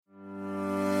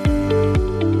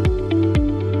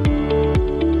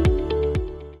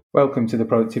Welcome to the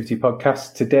Productivity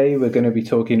Podcast. Today we're going to be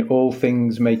talking all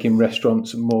things making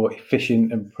restaurants more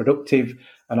efficient and productive.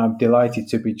 And I'm delighted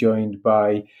to be joined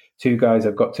by two guys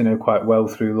I've got to know quite well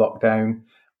through lockdown,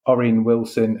 Orrin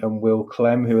Wilson and Will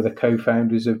Clem, who are the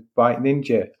co-founders of Bite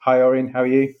Ninja. Hi, Orrin. How are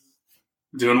you?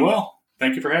 Doing well.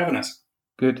 Thank you for having us.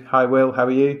 Good. Hi, Will. How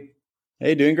are you?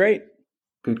 Hey, doing great.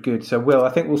 Good. So, Will,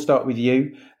 I think we'll start with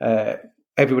you.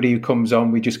 Everybody who comes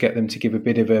on, we just get them to give a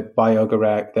bit of a biography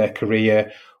about their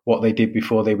career, what they did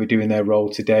before they were doing their role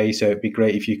today. So it'd be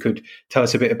great if you could tell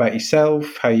us a bit about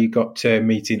yourself, how you got to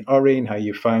meeting Orrin, how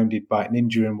you founded Bite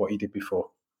Ninja, and what you did before.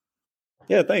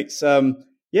 Yeah, thanks.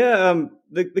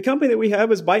 The company that we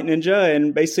have is Bite Ninja,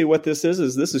 and basically what this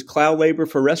is cloud labor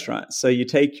for restaurants. So you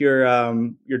take your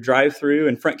drive-through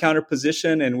and front counter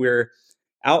position, and we're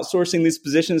outsourcing these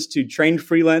positions to trained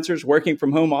freelancers working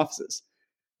from home offices.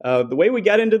 The way we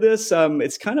got into this,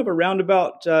 it's kind of a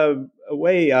roundabout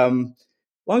way.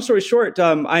 Long story short,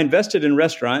 I invested in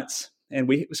restaurants, and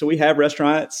we have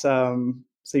restaurants.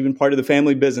 It's even part of the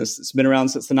family business. It's been around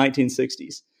since the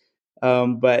 1960s.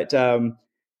 But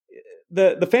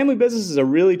the family business is a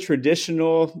really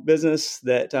traditional business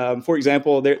that, for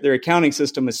example, their accounting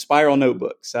system is spiral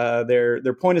notebooks.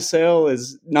 Their point of sale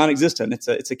is non-existent.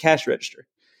 It's a cash register.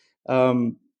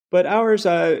 But ours,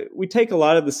 we take a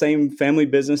lot of the same family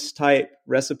business type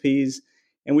recipes,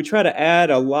 and we try to add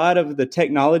a lot of the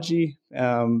technology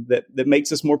that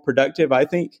makes us more productive, I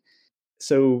think.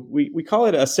 So we call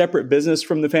it a separate business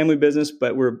from the family business,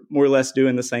 but we're more or less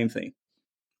doing the same thing.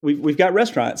 We've got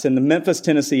restaurants in the Memphis,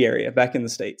 Tennessee area back in the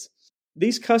States.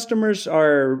 These customers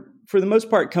are, for the most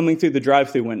part, coming through the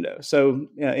drive-through window. So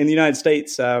in the United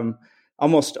States,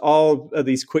 almost all of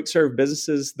these quick serve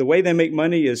businesses, the way they make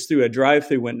money is through a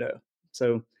drive-through window.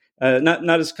 So not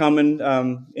as common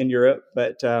in Europe,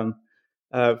 but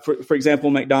for example,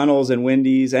 McDonald's and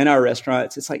Wendy's and our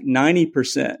restaurants, it's like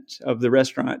 90% of the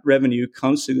restaurant revenue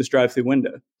comes through this drive-through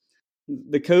window.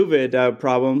 The COVID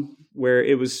problem, where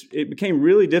it became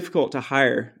really difficult to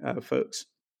hire folks.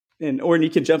 And Orrin, you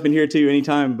can jump in here too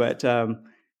anytime, but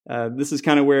this is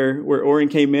kind of where Orrin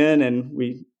came in, and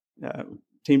we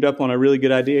teamed up on a really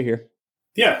good idea here.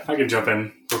 Yeah, I can jump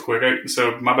in real quick.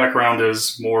 So my background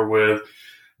is more with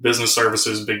business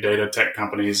services, big data, tech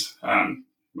companies.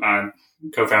 I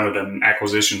co-founded an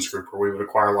acquisitions group where we would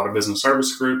acquire a lot of business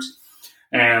service groups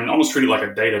and almost treat it like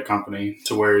a data company,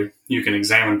 to where you can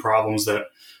examine problems that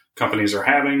companies are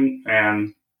having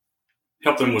and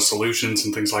help them with solutions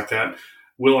and things like that.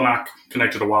 Will and I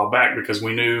connected a while back because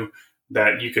we knew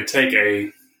that you could take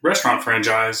a restaurant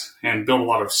franchise and build a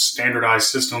lot of standardized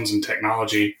systems and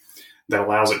technology that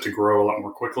allows it to grow a lot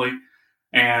more quickly.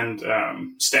 And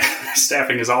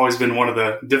staffing has always been one of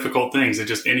the difficult things. That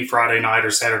just any Friday night or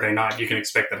Saturday night, you can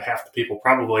expect that half the people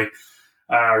probably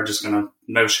are just going to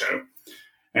no-show.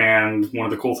 And one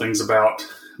of the cool things about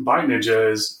Bite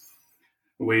Ninja is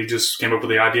we just came up with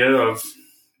the idea of,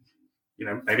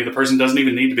 maybe the person doesn't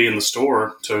even need to be in the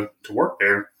store to work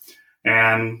there.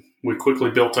 And we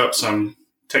quickly built up some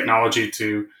technology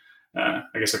to,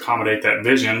 accommodate that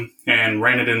vision, and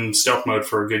ran it in stealth mode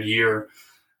for a good year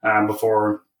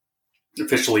before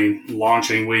officially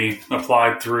launching. We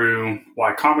applied through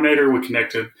Y Combinator. We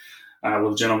connected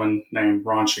with a gentleman named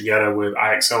Ron Shigeta with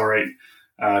iAccelerate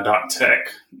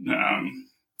 .tech,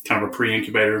 kind of a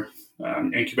pre-incubator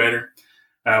incubator.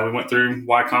 We went through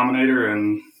Y Combinator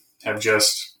and have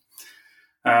just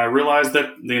realized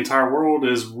that the entire world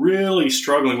is really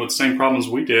struggling with the same problems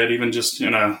we did, even just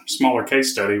in a smaller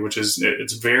case study, which is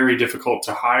it's very difficult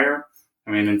to hire. I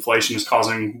mean, inflation is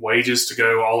causing wages to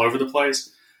go all over the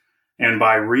place. And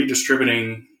by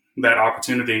redistributing that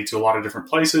opportunity to a lot of different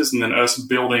places, and then us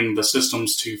building the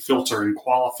systems to filter and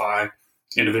qualify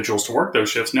individuals to work those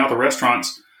shifts, now the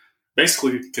restaurants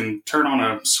basically can turn on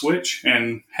a switch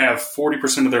and have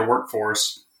 40% of their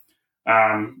workforce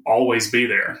always be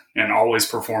there and always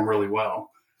perform really well.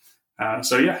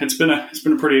 It's been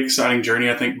a pretty exciting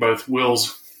journey. I think both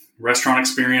Will's restaurant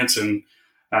experience and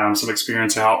some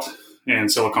experience out in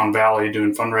Silicon Valley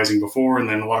doing fundraising before, and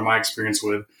then a lot of my experience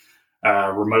with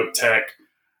remote tech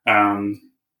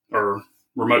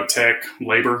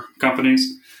labor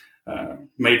companies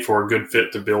made for a good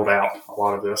fit to build out a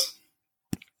lot of this.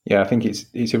 Yeah, I think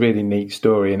it's a really neat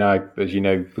story, and I, as you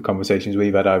know, the conversations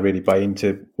we've had, I really buy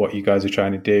into what you guys are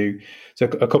trying to do. So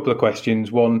a couple of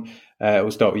questions. One,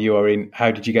 we'll start with you, Orrin. How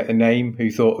did you get the name?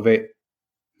 Who thought of it?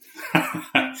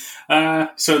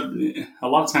 So a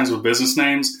lot of times with business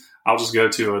names, I'll just go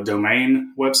to a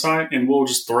domain website and we'll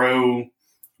just throw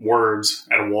words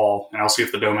at a wall and I'll see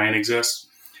if the domain exists.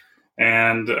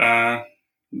 And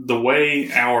the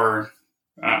way our,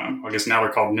 I guess now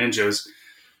they're called ninjas,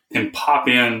 can pop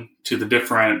in to the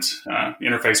different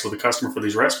interface with the customer for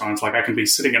these restaurants. Like I can be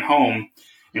sitting at home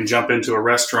and jump into a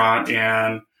restaurant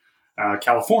in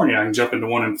California. I can jump into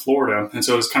one in Florida. And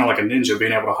so it's kind of like a ninja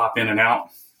being able to hop in and out.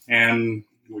 And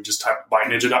we just typed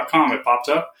biteninja.com. It popped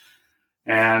up.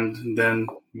 And then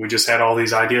we just had all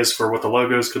these ideas for what the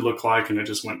logos could look like. And it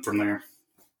just went from there.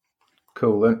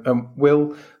 Cool. And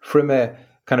Will, from a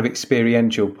kind of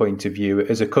experiential point of view,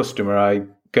 as a customer, I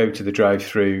go to the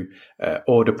drive-through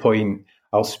order point.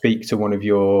 I'll speak to one of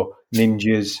your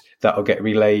ninjas. That'll get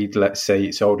relayed. Let's say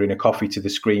it's ordering a coffee to the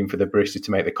screen for the barista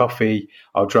to make the coffee.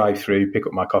 I'll drive through, pick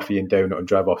up my coffee and donut and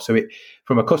drive off. So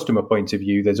from a customer point of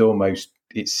view,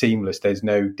 it's seamless. There's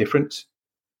no difference.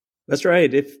 That's right.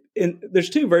 There's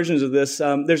two versions of this.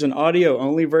 There's an audio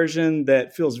only version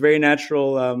that feels very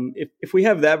natural. If we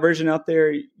have that version out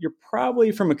there, you're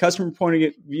probably, from a customer point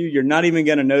of view, you're not even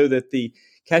going to know that the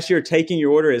cashier taking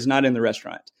your order is not in the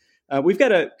restaurant. We've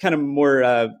got a kind of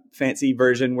more fancy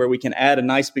version where we can add a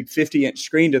nice big 50-inch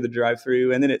screen to the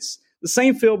drive-through, and then it's the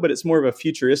same feel, but it's more of a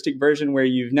futuristic version where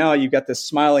you've got this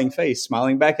smiling face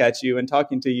smiling back at you and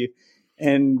talking to you,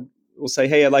 and we'll say,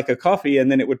 "Hey, I'd like a coffee,"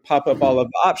 and then it would pop up all of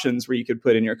the options where you could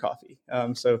put in your coffee.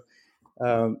 It's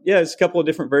a couple of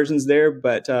different versions there,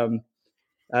 but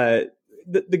the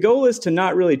goal is to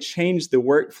not really change the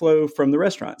workflow from the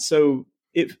restaurant. So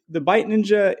if the Bite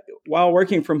Ninja, while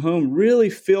working from home, really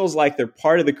feels like they're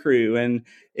part of the crew, and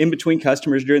in between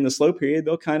customers during the slow period,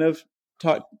 they'll kind of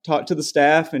talk to the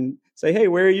staff and say, "Hey,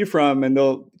 where are you from?" And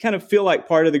they'll kind of feel like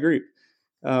part of the group,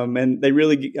 and they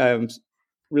really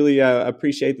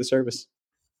appreciate the service.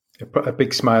 A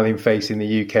big smiling face in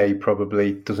the UK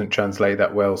probably doesn't translate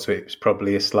that well, so it's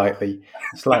probably a slightly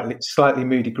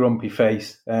moody, grumpy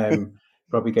face.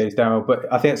 Probably goes down, but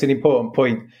I think that's an important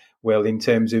point, Will, in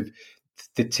terms of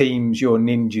the teams. Your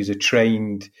ninjas are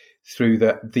trained through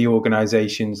the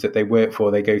organizations that they work for.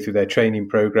 They go through their training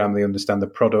program. They understand the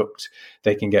product.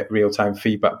 They can get real-time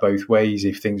feedback both ways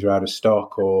if things are out of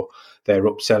stock or they're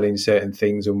upselling certain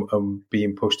things and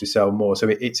being pushed to sell more. So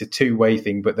it's a two-way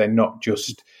thing, but they're not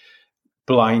just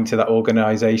blind to that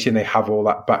organization. They have all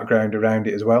that background around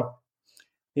it as well.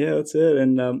 Yeah, that's it.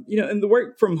 And, and the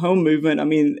work from home movement, I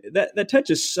mean, that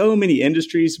touches so many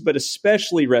industries, but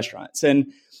especially restaurants.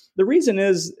 And the reason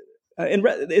is,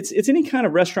 it's any kind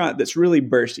of restaurant that's really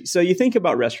bursty. So you think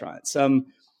about restaurants.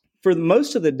 For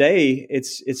most of the day,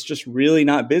 it's just really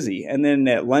not busy. And then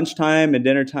at lunchtime and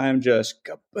dinner time, just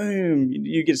kaboom,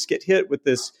 you just get hit with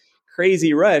this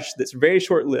crazy rush that's very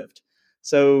short-lived.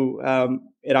 So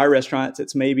at our restaurants,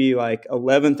 it's maybe like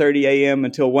 11:30 a.m.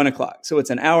 until 1 o'clock. So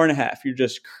it's an hour and a half. You're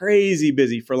just crazy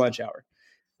busy for lunch hour.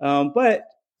 But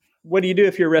what do you do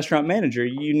if you're a restaurant manager?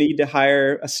 You need to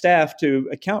hire a staff to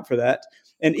account for that.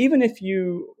 And even if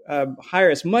you hire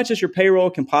as much as your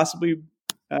payroll can possibly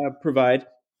provide,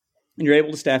 and you're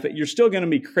able to staff it, you're still going to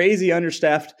be crazy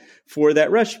understaffed for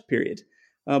that rush period.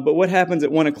 But what happens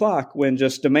at 1 o'clock when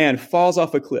just demand falls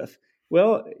off a cliff?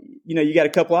 Well, you got a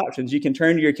couple options. You can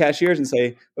turn to your cashiers and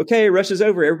say, "Okay, rush is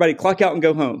over. Everybody clock out and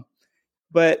go home."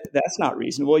 But that's not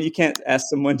reasonable. You can't ask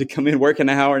someone to come in, work an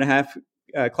hour and a half,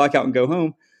 clock out and go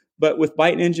home. But with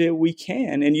Bite Ninja, we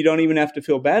can, and you don't even have to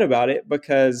feel bad about it,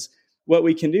 because what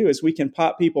we can do is we can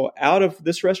pop people out of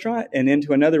this restaurant and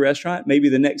into another restaurant, maybe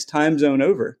the next time zone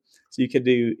over. So you could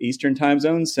do Eastern time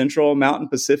zone, Central, Mountain,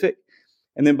 Pacific.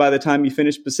 And then by the time you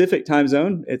finish Pacific time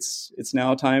zone, it's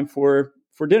now time for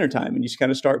dinner time, and you just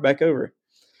kind of start back over.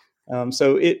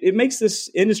 So it makes this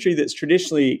industry that's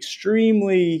traditionally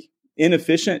extremely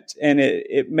inefficient, and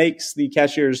it makes the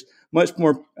cashiers much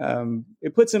more,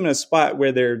 it puts them in a spot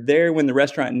where they're there when the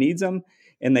restaurant needs them,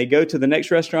 and they go to the next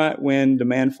restaurant when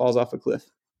demand falls off a cliff.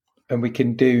 And we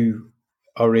can do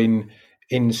our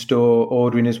in-store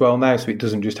ordering as well now, so it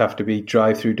doesn't just have to be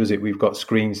drive-through, does it? We've got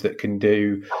screens that can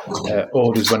do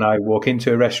orders when I walk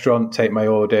into a restaurant, take my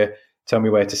order, tell me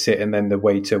where to sit, and then the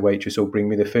waiter, waitress will bring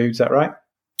me the food. Is that right?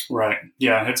 Right.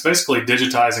 Yeah, it's basically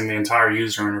digitizing the entire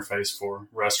user interface for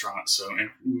restaurants. So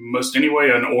most any way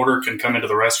an order can come into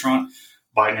the restaurant,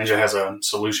 Bite Ninja has a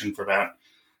solution for that.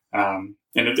 And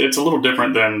it's a little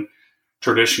different than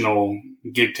traditional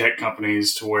gig tech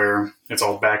companies, to where it's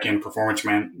all back-end performance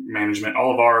management.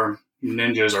 All of our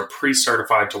ninjas are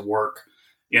pre-certified to work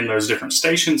in those different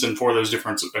stations and for those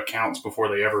different accounts before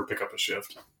they ever pick up a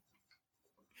shift.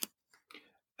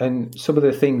 And some of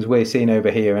the things we're seeing over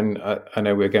here, and I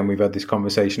know, we've had this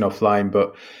conversation offline,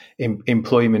 but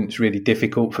employment's really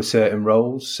difficult for certain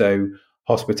roles. So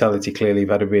hospitality clearly have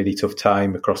had a really tough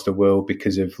time across the world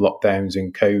because of lockdowns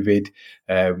and COVID.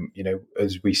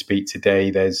 As we speak today,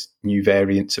 there's new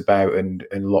variants about and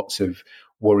lots of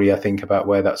worry, I think, about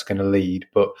where that's going to lead.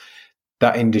 But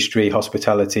that industry,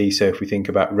 hospitality. So if we think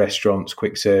about restaurants,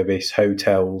 quick service,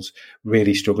 hotels,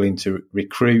 really struggling to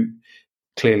recruit.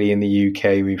 Clearly in the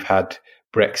UK, we've had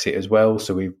Brexit as well.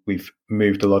 So we've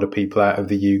moved a lot of people out of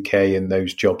the UK and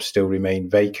those jobs still remain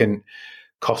vacant.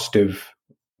 Cost of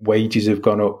wages have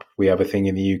gone up. We have a thing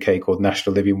in the UK called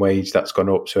national living wage that's gone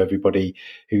up. So everybody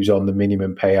who's on the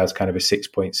minimum pay has kind of a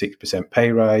 6.6%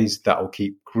 pay rise. That'll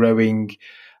keep growing.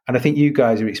 And I think you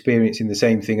guys are experiencing the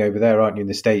same thing over there, aren't you, in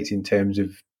the States, in terms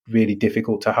of really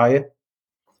difficult to hire?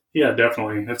 Yeah,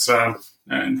 definitely. It's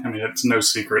it's no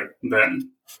secret that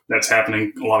that's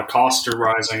happening. A lot of costs are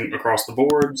rising across the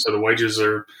board, so the wages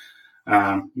are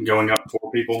going up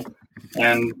for people.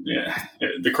 And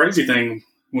the crazy thing,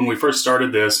 when we first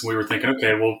started this, we were thinking,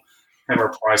 okay, we'll have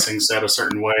our pricing set a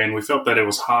certain way, and we felt that it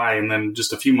was high. And then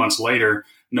just a few months later,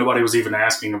 nobody was even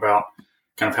asking about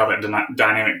kind of how that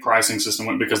dynamic pricing system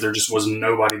went, because there just was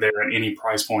nobody there at any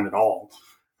price point at all.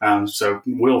 So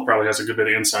Will probably has a good bit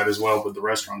of insight as well with the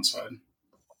restaurant side.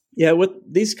 Yeah, what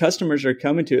these customers are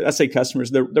coming to, I say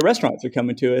customers, the restaurants are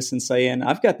coming to us and saying,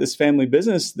 I've got this family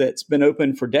business that's been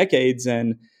open for decades,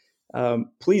 and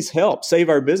please help save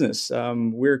our business.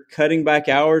 We're cutting back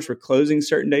hours. We're closing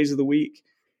certain days of the week.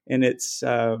 And it's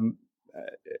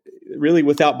really,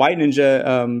 without Bite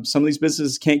Ninja, some of these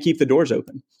businesses can't keep the doors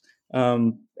open.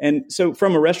 And so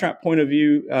from a restaurant point of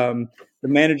view, the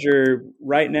manager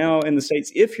right now in the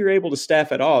States, if you're able to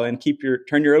staff at all and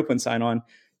turn your open sign on,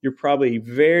 you're probably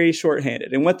very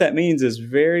shorthanded. And what that means is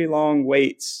very long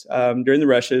waits during the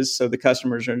rushes. So the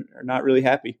customers are not really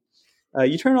happy.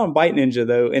 You turn on Bite Ninja,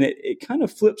 though, and it kind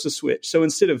of flips a switch. So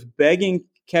instead of begging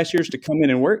cashiers to come in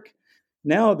and work,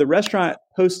 now the restaurant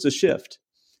posts a shift,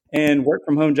 and work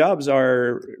from home jobs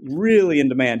are really in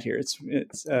demand here. It's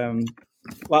a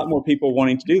lot more people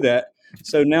wanting to do that.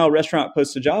 So now a restaurant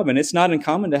posts a job, and it's not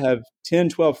uncommon to have 10,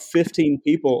 12, 15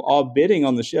 people all bidding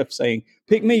on the shift saying,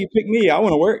 pick me, I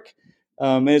want to work.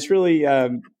 And it's really,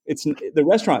 the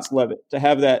restaurants love it to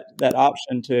have that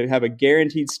option to have a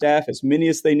guaranteed staff, as many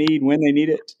as they need when they need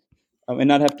it, and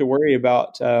not have to worry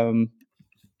about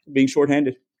being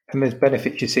shorthanded. And there's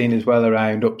benefits you're seeing as well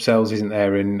around upsells, isn't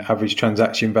there, and average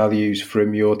transaction values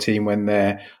from your team when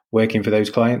they're working for those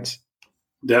clients?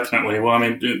 Definitely. Well, I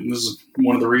mean, this is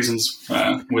one of the reasons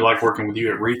we like working with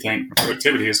you at Rethink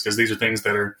Productivity, is because these are things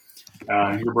that are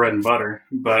your bread and butter.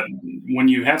 But when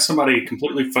you have somebody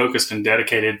completely focused and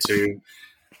dedicated to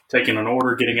taking an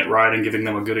order, getting it right, and giving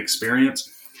them a good experience,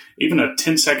 even a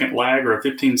 10-second lag or a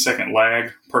 15-second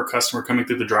lag per customer coming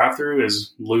through the drive-thru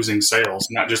is losing sales,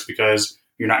 not just because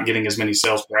you're not getting as many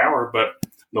sales per hour, but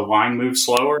the line moves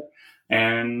slower.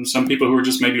 And some people who are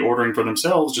just maybe ordering for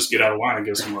themselves just get out of line and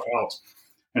go somewhere else.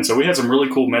 And so we had some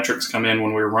really cool metrics come in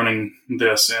when we were running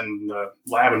this in the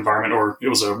lab environment, or it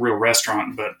was a real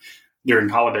restaurant, but during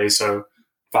holidays. So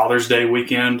Father's Day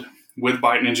weekend with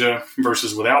Bite Ninja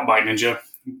versus without Bite Ninja,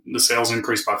 the sales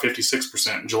increased by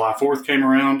 56%. July 4th came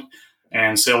around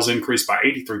and sales increased by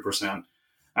 83%.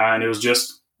 And it was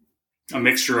just a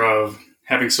mixture of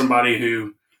having somebody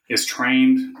who is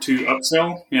trained to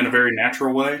upsell in a very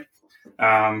natural way.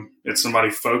 It's somebody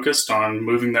focused on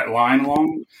moving that line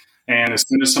along. And as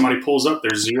soon as somebody pulls up,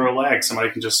 there's zero lag. Somebody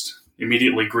can just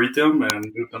immediately greet them and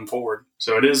move them forward.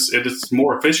 So it is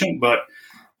more efficient, but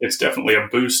it's definitely a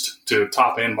boost to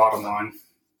top and bottom line.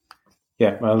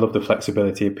 Yeah, I love the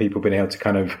flexibility of people being able to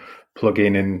kind of plug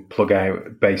in and plug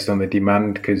out based on the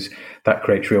demand, because that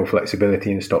creates real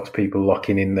flexibility and stops people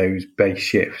locking in those base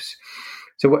shifts.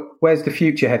 So where's the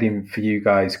future heading for you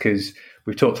guys? Because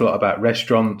we've talked a lot about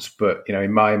restaurants, but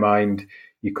in my mind,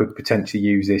 you could potentially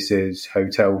use this as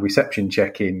hotel reception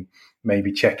check-in,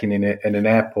 maybe checking in at an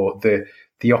airport.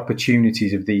 The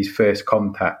opportunities of these first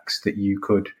contacts that you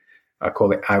could, I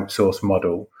call it outsource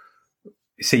model,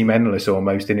 seem endless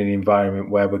almost in an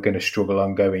environment where we're going to struggle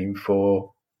ongoing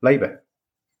for labor.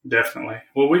 Definitely.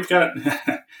 Well, we've got,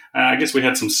 I guess we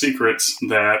had some secrets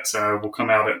that will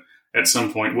come out at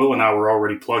some point. Will and I were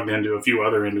already plugged into a few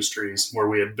other industries where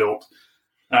we had built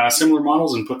similar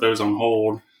models and put those on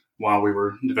hold while we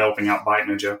were developing out Bite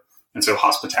Ninja. And so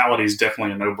hospitality is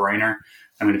definitely a no-brainer.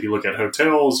 I mean, if you look at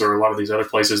hotels or a lot of these other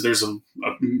places, there's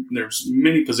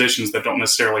many positions that don't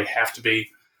necessarily have to be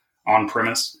on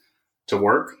premise to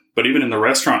work. But even in the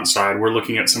restaurant side, we're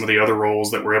looking at some of the other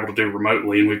roles that we're able to do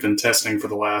remotely, and we've been testing for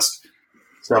the last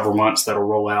several months that'll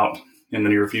roll out in the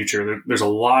near future. There's a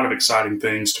lot of exciting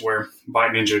things to where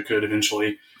Bite Ninja could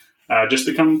eventually just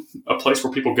become a place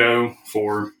where people go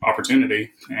for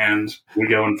opportunity, and we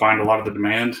go and find a lot of the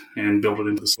demand and build it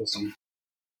into the system.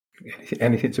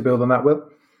 Anything to build on that, Will?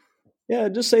 Yeah,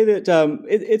 just say that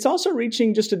it's also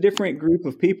reaching just a different group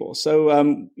of people. So,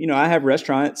 I have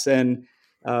restaurants, and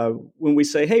when we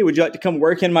say, "Hey, would you like to come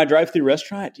work in my drive-through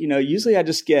restaurant?" Usually I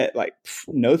just get like,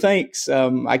 "No, thanks.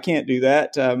 I can't do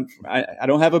that. I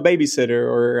don't have a babysitter,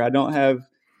 or I don't have,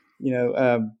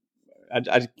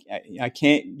 I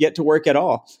can't get to work at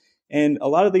all." And a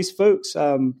lot of these folks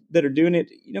that are doing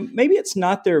it, maybe it's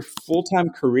not their full-time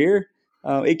career.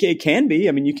 It can be.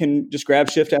 I mean, you can just grab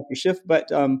shift after shift, but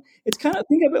it's kind of,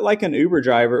 think of it like an Uber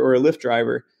driver or a Lyft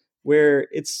driver, where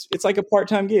it's like a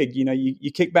part-time gig.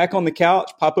 You kick back on the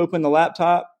couch, pop open the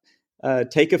laptop,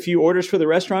 take a few orders for the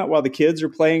restaurant while the kids are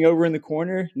playing over in the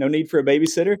corner. No need for a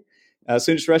babysitter. As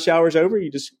soon as rush hour's over, you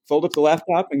just fold up the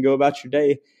laptop and go about your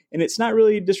day. And it's not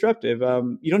really disruptive.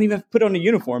 You don't even have to put on a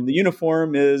uniform. The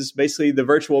uniform is basically the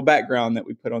virtual background that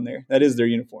we put on there. That is their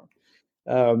uniform.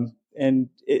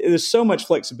 There's so much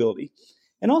flexibility.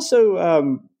 And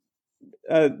also,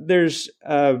 there's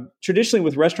traditionally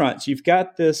with restaurants, you've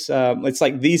got this, it's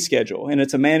like the schedule, and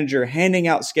it's a manager handing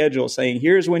out schedules saying,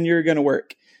 here's when you're going to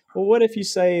work. Well, what if you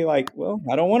say like, well,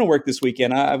 I don't want to work this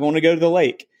weekend. I want to go to the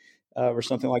lake or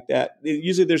something like that.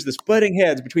 Usually there's this butting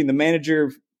heads between the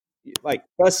manager, like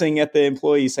fussing at the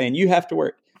employee saying, you have to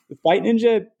work. With Byte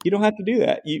Ninja, you don't have to do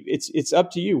that. It's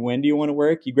up to you. When do you want to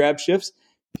work? You grab shifts.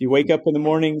 If you wake up in the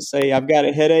morning, say, I've got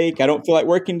a headache, I don't feel like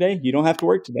working today, you don't have to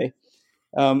work today.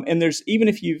 And there's, even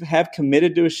if you have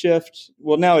committed to a shift,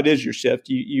 well, now it is your shift,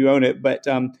 you own it, but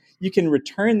you can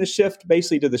return the shift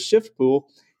basically to the shift pool.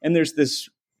 And there's this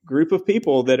group of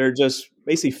people that are just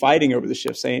basically fighting over the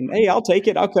shift, saying, hey, I'll take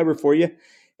it, I'll cover for you.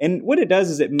 And what it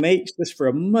does is it makes this for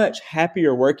a much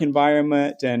happier work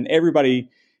environment, and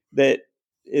everybody that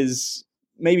is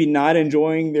maybe not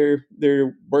enjoying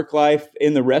their work life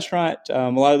in the restaurant,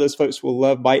 a lot of those folks will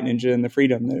love Byte Ninja and the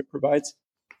freedom that it provides.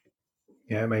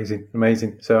 Yeah,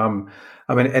 amazing. So I'm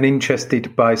an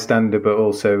interested bystander, but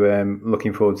also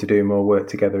looking forward to doing more work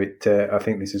together. I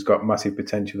think this has got massive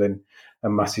potential and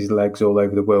massive legs all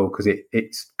over the world, because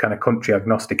it's kind of country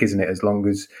agnostic, isn't it? As long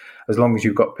as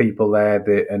you've got people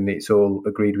there and it's all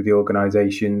agreed with the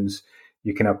organisations.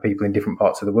 You can have people in different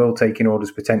parts of the world taking orders,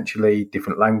 potentially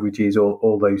different languages.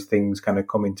 All those things kind of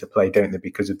come into play, don't they,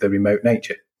 because of the remote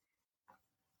nature?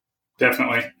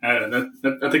 Definitely. I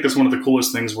think that's one of the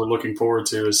coolest things we're looking forward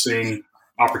to, is seeing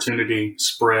opportunity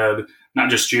spread,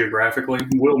 not just geographically.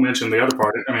 Will mentioned the other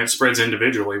part. I mean, it spreads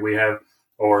individually.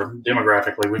 Or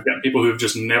demographically. We've got people who've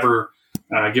just never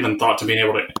given thought to being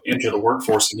able to enter the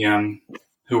workforce again,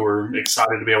 who are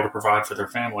excited to be able to provide for their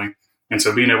family. And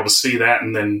so being able to see that,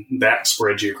 and then that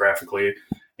spread geographically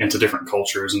into different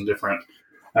cultures and different,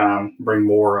 bring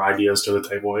more ideas to the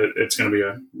table. It's going to be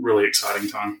a really exciting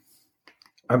time.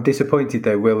 I'm disappointed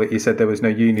though, Will, that you said there was no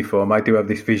uniform. I do have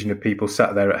this vision of people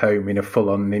sat there at home in a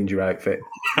full-on ninja outfit.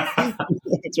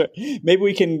 That's right. Maybe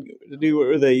we can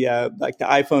do the like the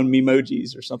iPhone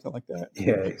memojis or something like that.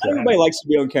 Yeah, exactly. Everybody likes to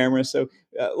be on camera, so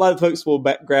a lot of folks will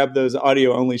grab those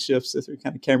audio-only shifts if they're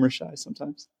kind of camera shy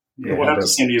sometimes. Yeah, we'll have to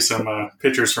send you some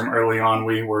pictures from early on.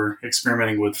 We were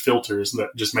experimenting with filters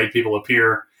that just made people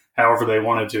appear however they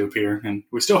wanted to appear, and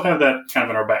we still have that kind of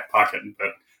in our back pocket, but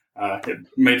it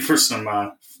made for some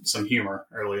humor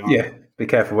early on. Yeah, be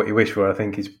careful what you wish for, I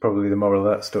think, is probably the moral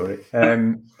of that story.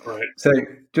 Right. So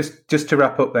just to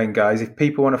wrap up then, guys, if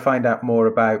people want to find out more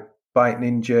about Byte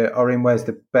Ninja, Orin, where's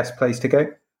the best place to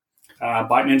go?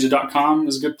 ByteNinja.com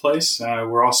is a good place.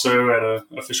 We're also at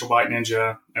official Byte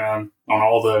Ninja on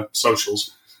all the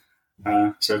socials.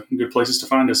 So good places to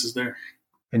find us is there.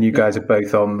 And you guys are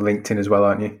both on LinkedIn as well,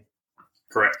 aren't you?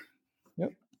 Correct.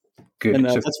 Yep. Good. And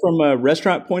that's from a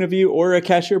restaurant point of view or a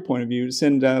cashier point of view.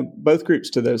 Send both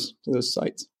groups to those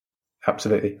sites.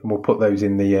 Absolutely. And we'll put those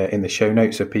in the show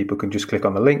notes so people can just click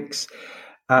on the links.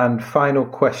 And final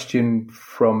question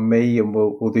from me, and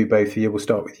we'll do both of you. We'll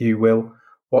start with you, Will.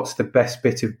 What's the best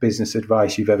bit of business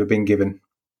advice you've ever been given?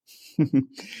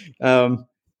 I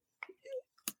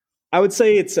would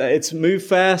say it's move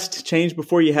fast, change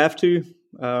before you have to.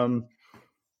 The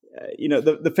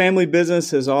family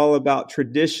business is all about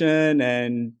tradition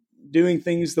and doing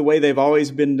things the way they've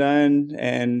always been done.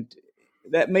 And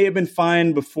that may have been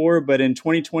fine before, but in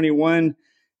 2021,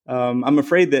 I'm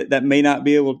afraid that may not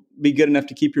be good enough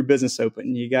to keep your business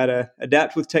open. You got to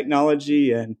adapt with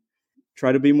technology and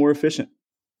try to be more efficient.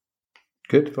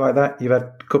 Good, like that. You've had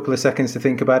a couple of seconds to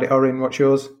think about it. Orin, what's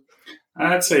yours?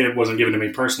 I'd say it wasn't given to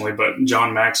me personally, but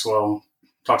John Maxwell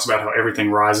talks about how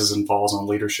everything rises and falls on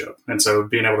leadership. And so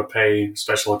being able to pay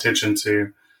special attention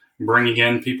to bringing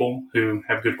in people who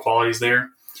have good qualities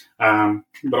there,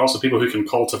 but also people who can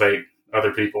cultivate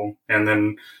other people, and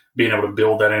then being able to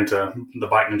build that into the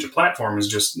Byte Ninja platform is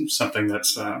just something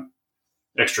that's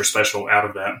extra special out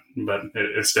of that, but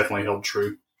it's definitely held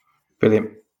true.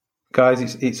 Brilliant.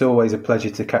 Guys, it's always a pleasure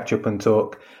to catch up and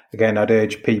talk. Again, I'd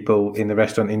urge people in the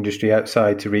restaurant industry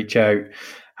outside to reach out,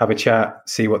 have a chat,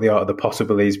 see what the art of the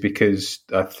possible is, because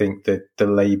I think that the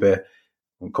labour,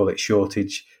 we'll call it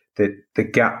shortage, that the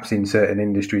gaps in certain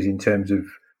industries in terms of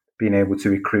being able to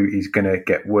recruit is going to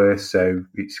get worse. So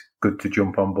it's good to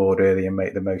jump on board early and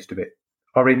make the most of it.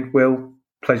 Orin, Will,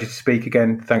 pleasure to speak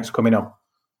again. Thanks for coming on.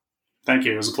 Thank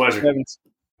you. It was a pleasure.